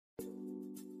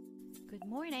Good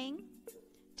morning!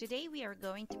 Today we are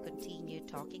going to continue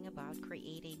talking about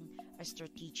creating a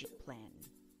strategic plan.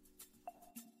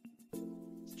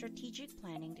 Strategic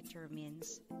planning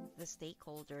determines the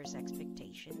stakeholders'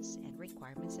 expectations and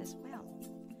requirements as well.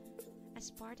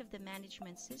 As part of the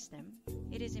management system,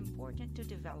 it is important to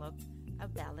develop a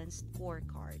balanced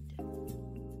scorecard.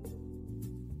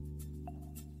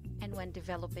 And when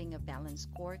developing a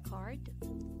balanced scorecard,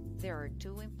 there are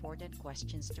two important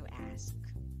questions to ask.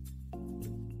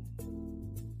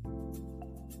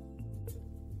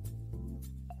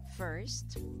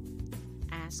 First,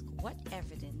 ask what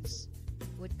evidence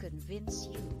would convince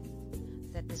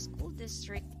you that the school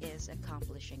district is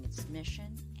accomplishing its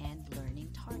mission and learning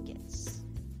targets.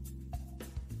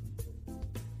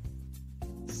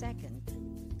 Second,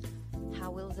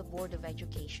 how will the Board of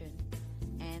Education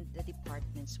and the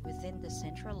departments within the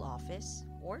central office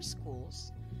or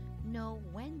schools know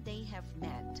when they have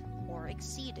met or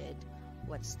exceeded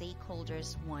what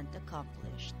stakeholders want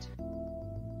accomplished?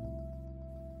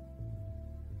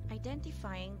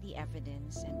 Identifying the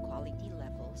evidence and quality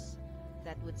levels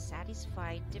that would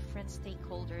satisfy different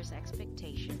stakeholders'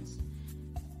 expectations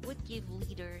would give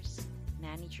leaders,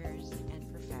 managers, and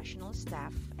professional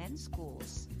staff and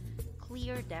schools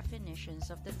clear definitions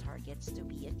of the targets to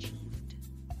be achieved.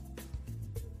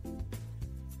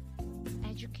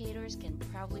 Educators can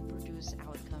proudly produce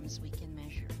outcomes we can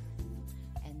measure,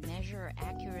 and measure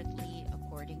accurately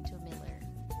according to Miller.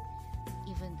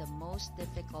 Even the most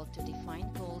difficult to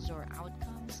define goals or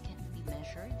outcomes can be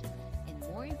measured, and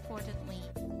more importantly,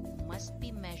 must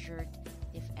be measured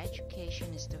if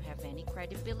education is to have any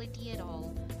credibility at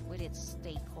all with its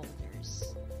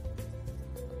stakeholders.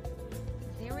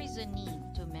 There is a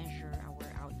need to measure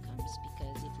our outcomes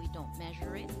because if we don't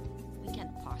measure it, we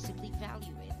can't possibly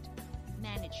value it,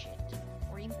 manage it,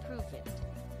 or improve it.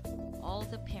 All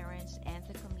the parents and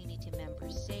the community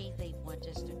members say they want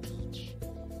us to teach,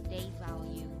 they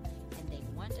value, and they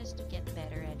want us to get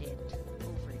better at it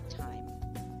over time.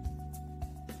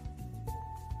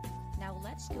 Now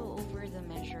let's go over the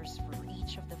measures for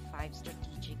each of the 5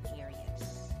 strategic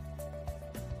areas.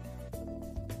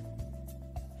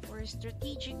 For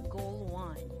strategic goal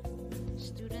 1,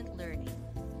 student learning,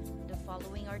 the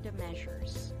following are the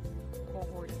measures: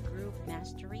 cohort group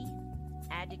mastery,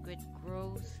 adequate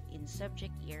growth in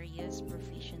subject areas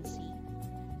proficiency,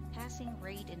 passing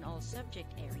rate in all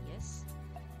subject areas,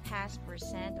 pass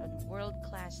percent on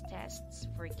world-class tests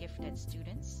for gifted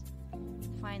students,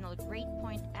 final grade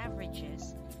point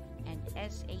averages, and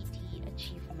SAT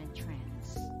achievement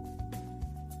trends.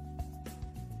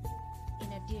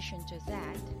 In addition to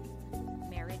that,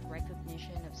 merit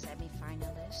recognition of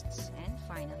semifinalists and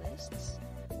finalists,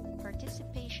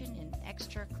 participation in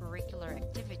extracurricular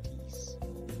activities,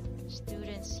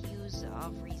 students' use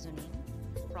of reasoning,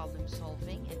 problem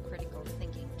solving, and critical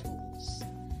thinking tools,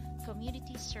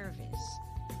 community service,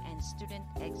 and student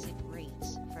exit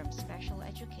rates from special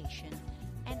education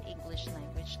and English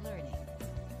language learning.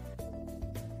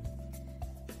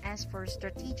 As for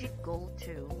strategic goal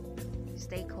 2,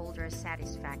 stakeholder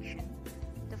satisfaction,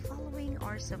 the following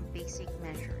are some basic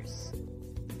measures: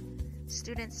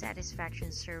 student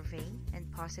satisfaction survey and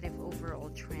positive overall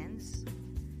trends,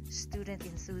 student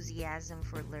enthusiasm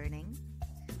for learning,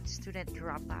 student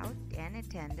dropout and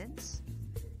attendance,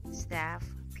 staff,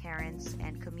 parents,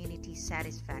 and community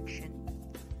satisfaction,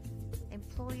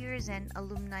 employers and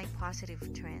alumni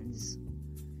positive trends,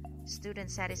 student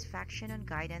satisfaction on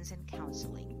guidance and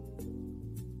counseling.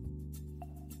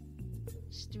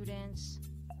 Students,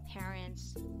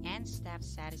 parents, and staff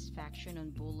satisfaction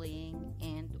on bullying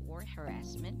and/or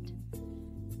harassment,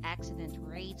 accident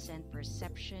rates and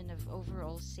perception of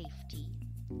overall safety,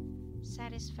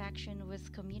 satisfaction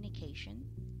with communication,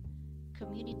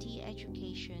 community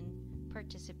education,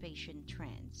 participation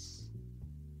trends.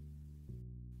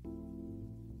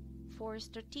 For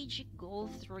strategic goal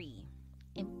 3,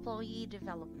 employee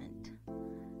development,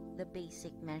 the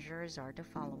basic measures are the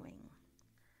following: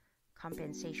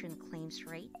 compensation claims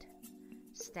rate,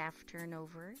 staff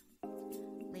turnover,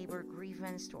 labor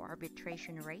grievance to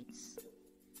arbitration rates,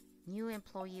 new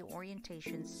employee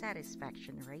orientation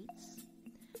satisfaction rates,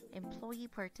 employee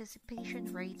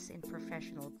participation rates in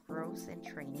professional growth and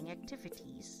training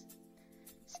activities,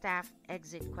 staff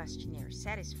exit questionnaire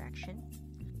satisfaction.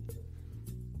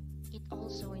 It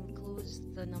also includes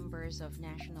the numbers of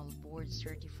national board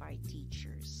certified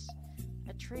teachers,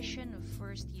 attrition of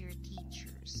first-year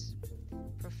teachers,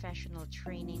 professional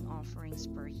training offerings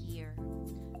per year,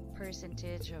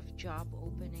 percentage of job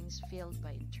openings filled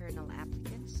by internal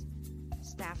applicants,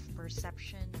 staff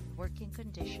perception, working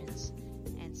conditions,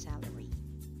 and salary.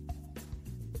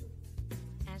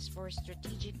 As for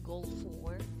strategic goal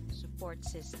 4, support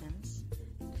systems,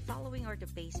 the following are the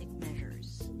basic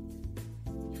measures.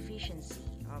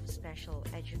 Efficiency of special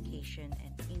education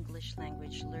and English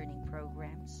language learning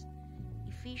programs,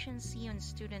 efficiency on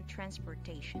student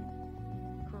transportation,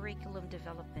 curriculum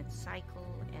development cycle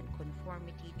and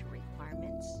conformity to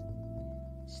requirements,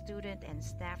 student and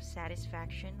staff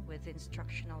satisfaction with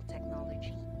instructional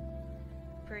technology,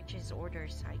 purchase order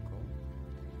cycle,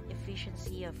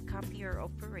 efficiency of copier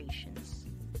operations,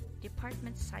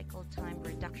 department cycle time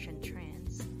reduction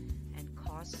trends, and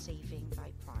cost saving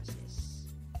by process.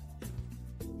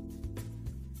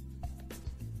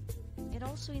 It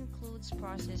also includes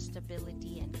process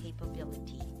stability and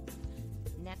capability,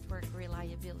 network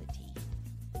reliability,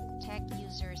 tech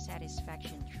user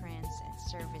satisfaction trends and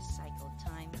service cycle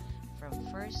time from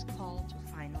first call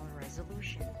to final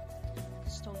resolution,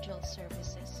 custodial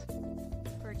services,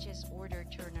 purchase order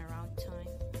turnaround time,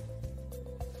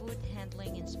 food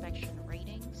handling inspection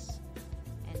ratings,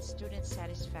 and student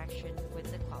satisfaction with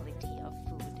the quality of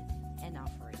food and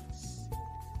offerings.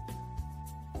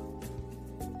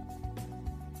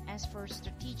 As for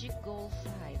strategic goal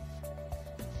 5,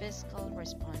 fiscal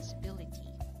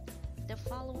responsibility, the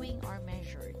following are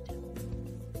measured: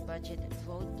 budget and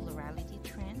vote plurality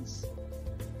trends,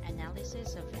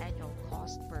 analysis of annual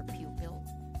cost per pupil,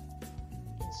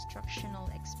 instructional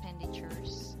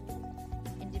expenditures,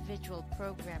 individual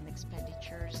program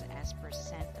expenditures as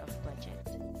percent of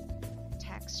budget,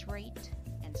 tax rate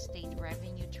and state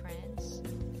revenue trends,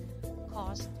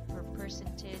 cost per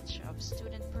percentage of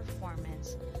student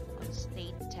performance on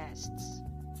state tests,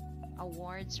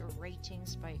 awards or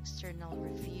ratings by external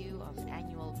review of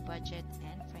annual budget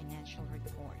and financial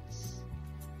reports.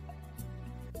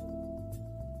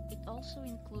 It also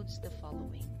includes the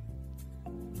following: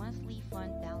 monthly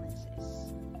fund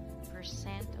balances,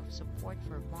 percent of support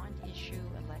for bond issue,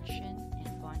 election,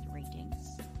 and bond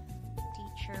ratings,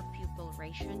 teacher-pupil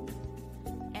ration,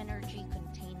 energy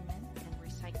containment and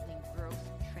recycling growth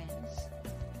trends,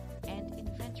 and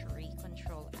inventory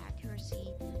control accuracy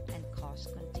and cost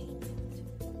containment.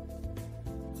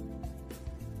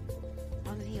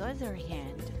 On the other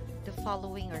hand, the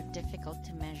following are difficult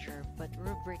to measure, but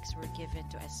rubrics were given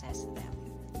to assess them.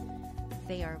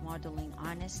 They are modeling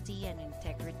honesty and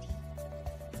integrity,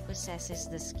 possesses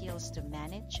the skills to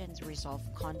manage and resolve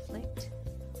conflict,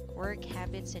 work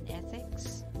habits and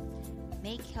ethics,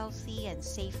 make healthy and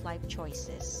safe life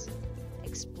choices,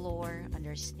 explore,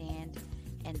 understand,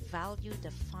 and value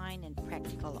the fine and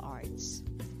practical arts,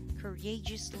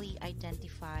 courageously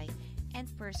identify and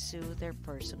pursue their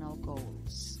personal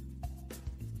goals.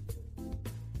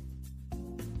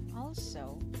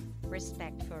 Also,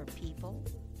 respect for people,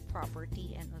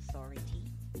 property, and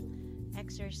authority,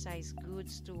 exercise good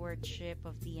stewardship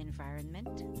of the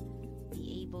environment,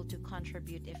 be able to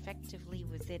contribute effectively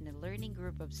within a learning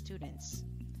group of students,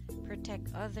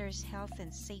 protect others' health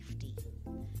and safety,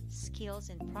 skills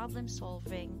in problem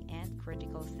solving and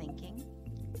critical thinking,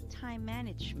 time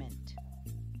management.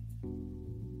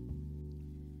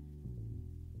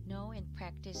 Know and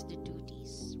practice the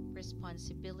duties,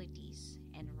 responsibilities,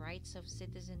 and rights of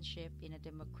citizenship in a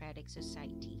democratic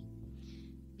society.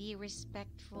 Be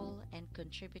respectful and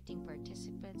contributing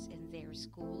participants in their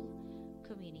school,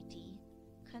 community,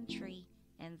 country,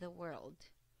 and the world.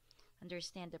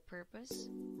 Understand the purpose,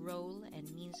 role, and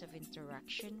means of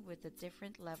interaction with the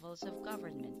different levels of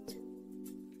government.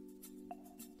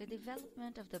 The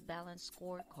development of the balanced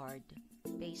scorecard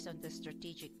based on the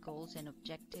strategic goals and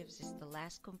objectives is the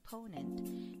last component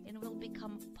and will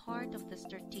become part of the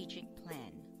strategic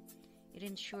plan. It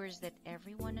ensures that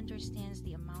everyone understands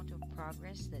the amount of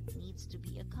progress that needs to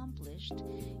be accomplished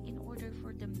in order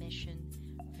for the mission,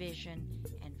 vision,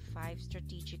 and 5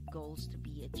 strategic goals to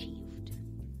be achieved.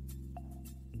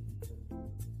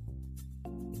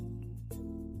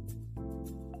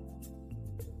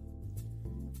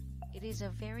 It is a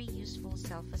very useful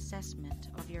self-assessment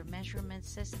of your measurement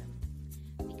system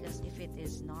because if it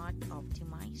is not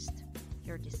optimized,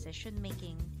 your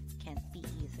decision-making can't be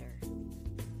either.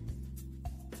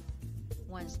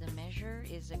 Once the measure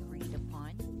is agreed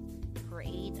upon,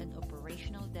 create an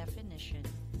operational definition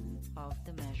of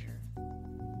the measure.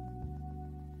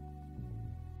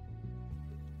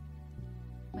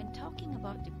 When talking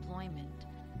about deployment,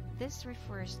 this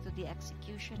refers to the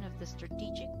execution of the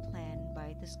strategic plan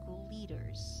by the school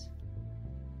leaders.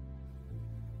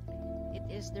 It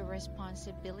is the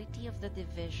responsibility of the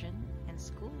division and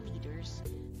school leaders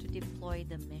to deploy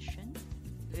the mission,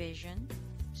 vision,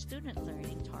 student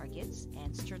learning targets,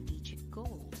 and strategic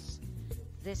goals.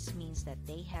 This means that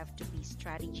they have to be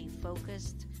strategy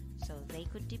focused, so they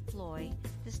could deploy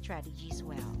the strategies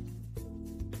well.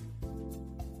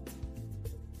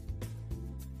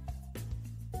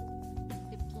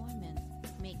 Deployment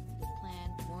make the plan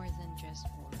more than just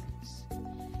words.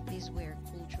 It is where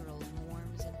cultural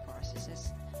norms and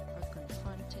processes are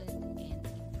confronted and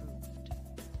improved.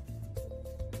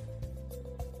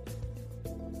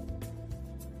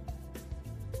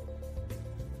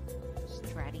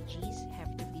 Strategies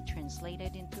have to be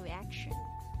translated into action.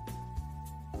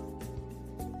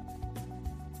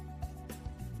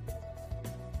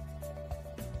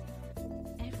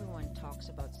 Everyone talks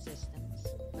about systems,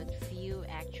 but few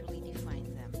actually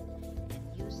define them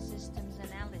and use systems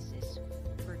analysis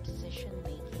for decision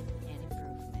making and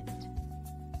improvement.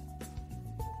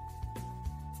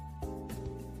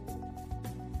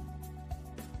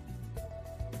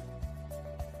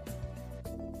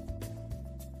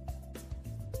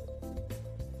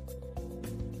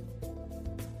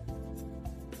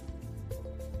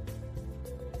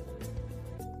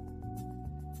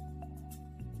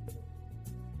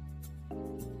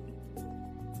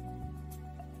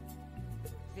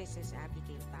 This is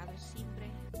Abigail Palo Simbre.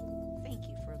 Thank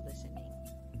you for listening.